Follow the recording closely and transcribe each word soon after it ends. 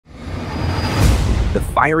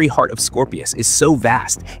fiery heart of Scorpius is so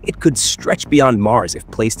vast, it could stretch beyond Mars if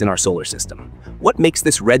placed in our solar system. What makes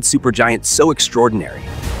this red supergiant so extraordinary?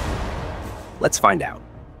 Let's find out.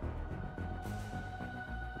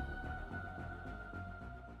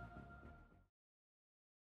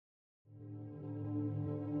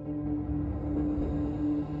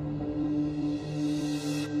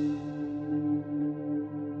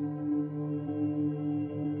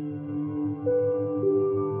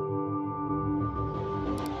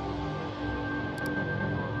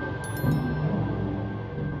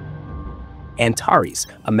 Antares,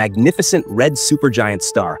 a magnificent red supergiant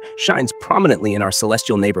star, shines prominently in our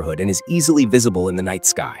celestial neighborhood and is easily visible in the night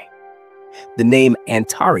sky. The name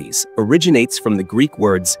Antares originates from the Greek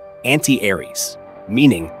words anti-Ares,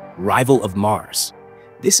 meaning rival of Mars.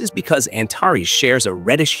 This is because Antares shares a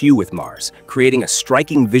reddish hue with Mars, creating a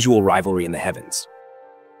striking visual rivalry in the heavens.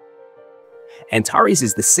 Antares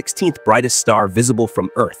is the 16th brightest star visible from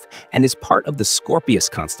Earth and is part of the Scorpius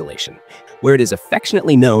constellation, where it is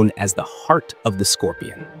affectionately known as the Heart of the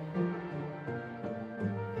Scorpion.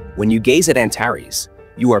 When you gaze at Antares,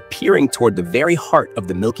 you are peering toward the very heart of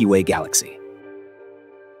the Milky Way galaxy.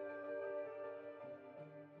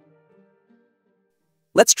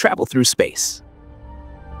 Let's travel through space.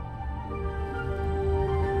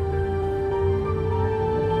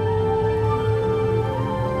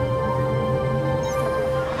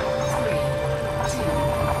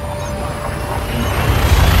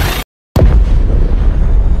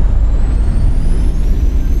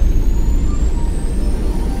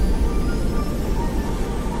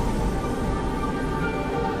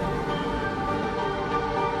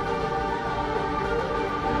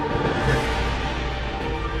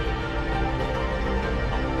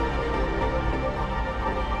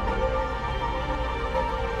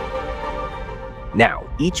 Now,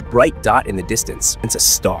 each bright dot in the distance is a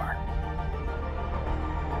star.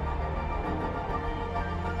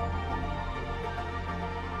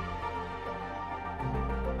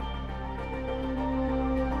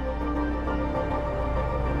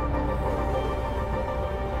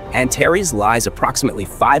 Antares lies approximately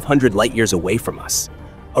 500 light-years away from us,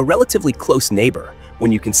 a relatively close neighbor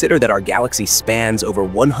when you consider that our galaxy spans over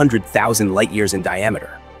 100,000 light-years in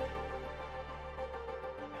diameter.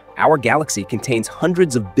 Our galaxy contains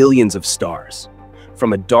hundreds of billions of stars.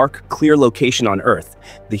 From a dark, clear location on Earth,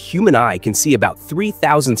 the human eye can see about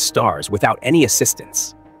 3,000 stars without any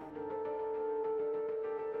assistance.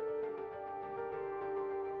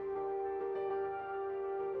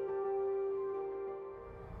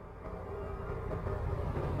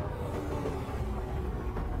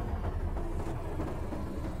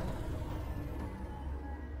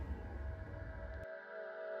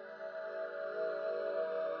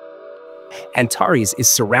 Antares is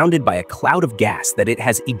surrounded by a cloud of gas that it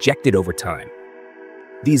has ejected over time.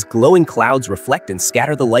 These glowing clouds reflect and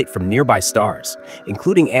scatter the light from nearby stars,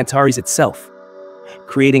 including Antares itself,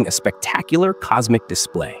 creating a spectacular cosmic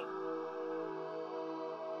display.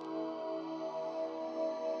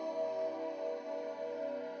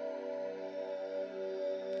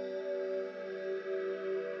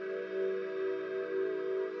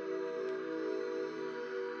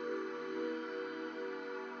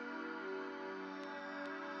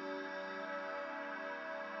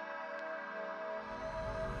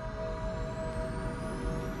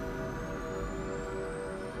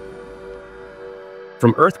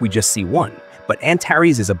 From Earth, we just see one, but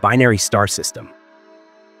Antares is a binary star system.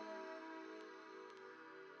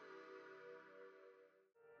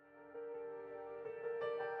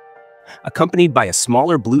 Accompanied by a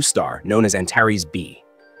smaller blue star known as Antares B.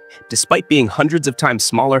 Despite being hundreds of times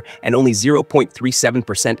smaller and only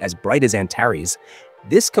 0.37% as bright as Antares,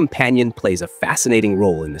 this companion plays a fascinating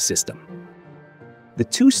role in the system. The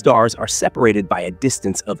two stars are separated by a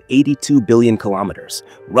distance of 82 billion kilometers,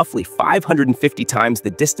 roughly 550 times the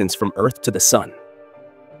distance from Earth to the Sun.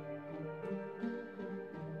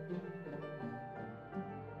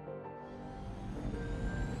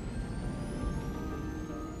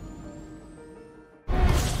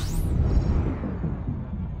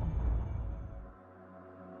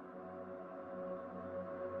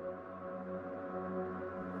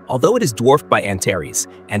 Although it is dwarfed by Antares,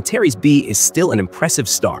 Antares B is still an impressive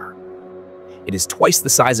star. It is twice the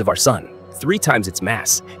size of our Sun, 3 times its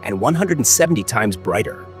mass, and 170 times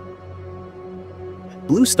brighter.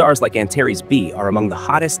 Blue stars like Antares B are among the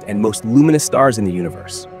hottest and most luminous stars in the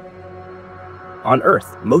universe. On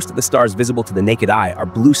Earth, most of the stars visible to the naked eye are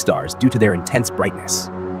blue stars due to their intense brightness.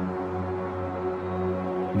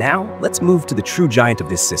 Now, let's move to the true giant of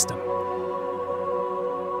this system.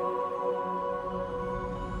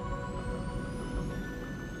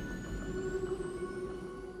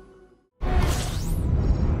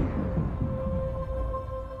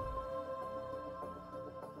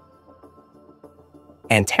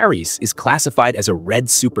 Antares is classified as a red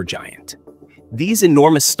supergiant. These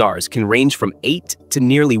enormous stars can range from 8 to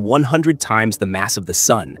nearly 100 times the mass of the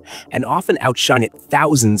Sun and often outshine it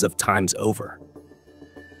thousands of times over.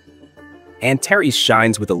 Antares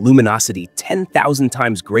shines with a luminosity 10,000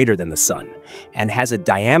 times greater than the Sun and has a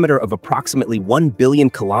diameter of approximately 1 billion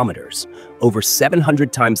kilometers, over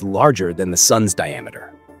 700 times larger than the Sun's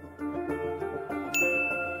diameter.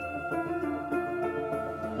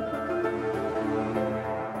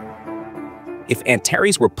 If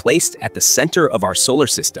Antares were placed at the center of our solar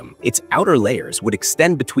system, its outer layers would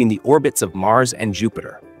extend between the orbits of Mars and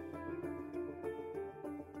Jupiter.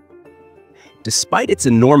 Despite its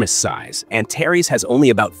enormous size, Antares has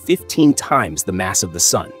only about 15 times the mass of the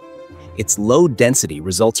Sun. Its low density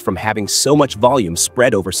results from having so much volume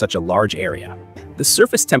spread over such a large area. The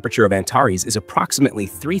surface temperature of Antares is approximately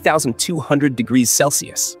 3,200 degrees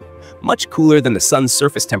Celsius, much cooler than the Sun's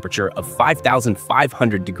surface temperature of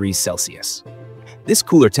 5,500 degrees Celsius. This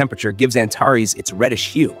cooler temperature gives Antares its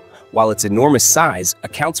reddish hue, while its enormous size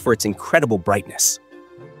accounts for its incredible brightness.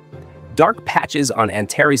 Dark patches on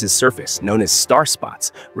Antares' surface, known as star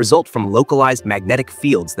spots, result from localized magnetic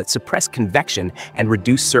fields that suppress convection and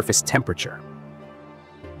reduce surface temperature.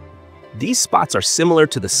 These spots are similar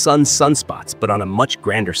to the Sun's sunspots, but on a much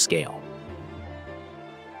grander scale.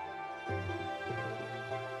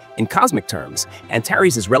 In cosmic terms,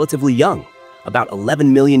 Antares is relatively young, about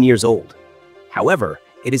 11 million years old. However,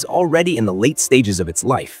 it is already in the late stages of its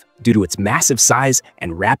life due to its massive size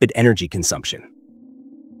and rapid energy consumption.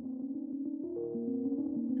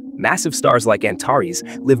 Massive stars like Antares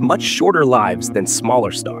live much shorter lives than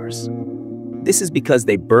smaller stars. This is because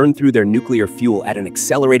they burn through their nuclear fuel at an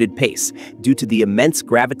accelerated pace due to the immense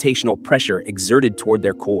gravitational pressure exerted toward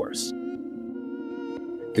their cores.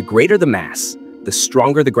 The greater the mass, the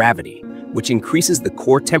stronger the gravity, which increases the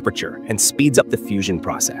core temperature and speeds up the fusion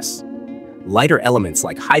process. Lighter elements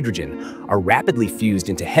like hydrogen are rapidly fused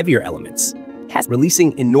into heavier elements,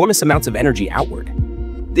 releasing enormous amounts of energy outward.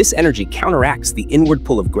 This energy counteracts the inward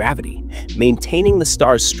pull of gravity, maintaining the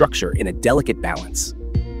star's structure in a delicate balance.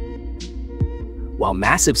 While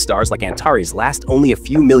massive stars like Antares last only a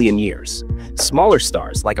few million years, smaller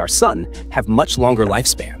stars like our Sun have much longer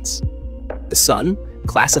lifespans. The Sun,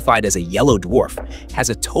 classified as a yellow dwarf, has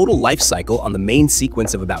a total life cycle on the main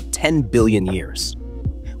sequence of about 10 billion years.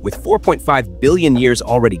 With 4.5 billion years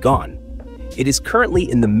already gone, it is currently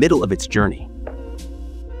in the middle of its journey.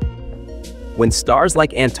 When stars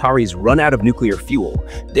like Antares run out of nuclear fuel,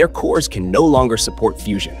 their cores can no longer support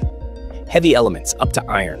fusion. Heavy elements, up to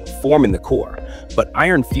iron, form in the core, but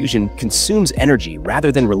iron fusion consumes energy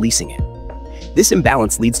rather than releasing it. This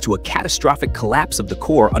imbalance leads to a catastrophic collapse of the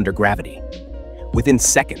core under gravity. Within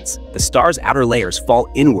seconds, the star's outer layers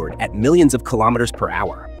fall inward at millions of kilometers per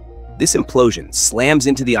hour. This implosion slams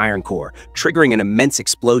into the iron core, triggering an immense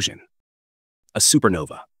explosion, a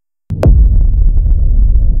supernova.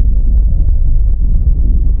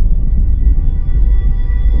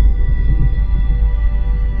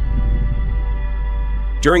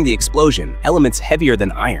 During the explosion, elements heavier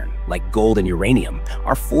than iron, like gold and uranium,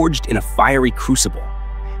 are forged in a fiery crucible.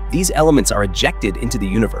 These elements are ejected into the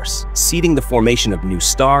universe, seeding the formation of new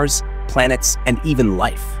stars, planets, and even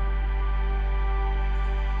life.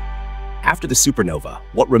 After the supernova,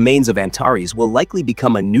 what remains of Antares will likely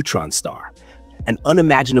become a neutron star, an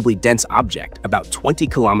unimaginably dense object about 20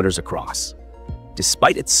 kilometers across.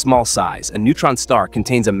 Despite its small size, a neutron star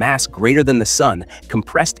contains a mass greater than the Sun,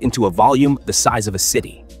 compressed into a volume the size of a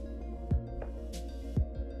city.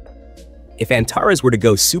 If Antares were to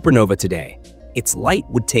go supernova today, its light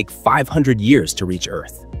would take 500 years to reach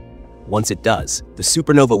Earth. Once it does, the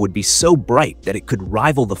supernova would be so bright that it could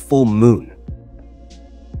rival the full moon,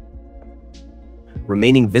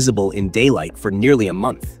 remaining visible in daylight for nearly a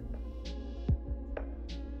month.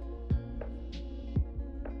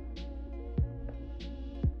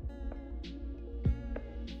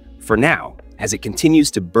 For now, as it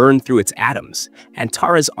continues to burn through its atoms,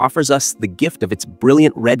 Antares offers us the gift of its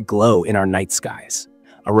brilliant red glow in our night skies,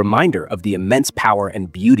 a reminder of the immense power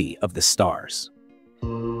and beauty of the stars.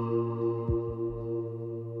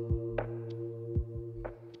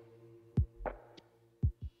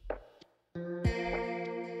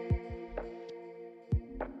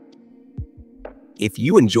 If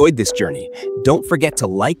you enjoyed this journey, don't forget to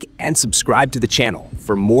like and subscribe to the channel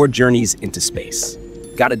for more journeys into space.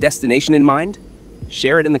 Got a destination in mind?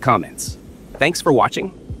 Share it in the comments. Thanks for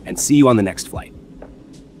watching, and see you on the next flight.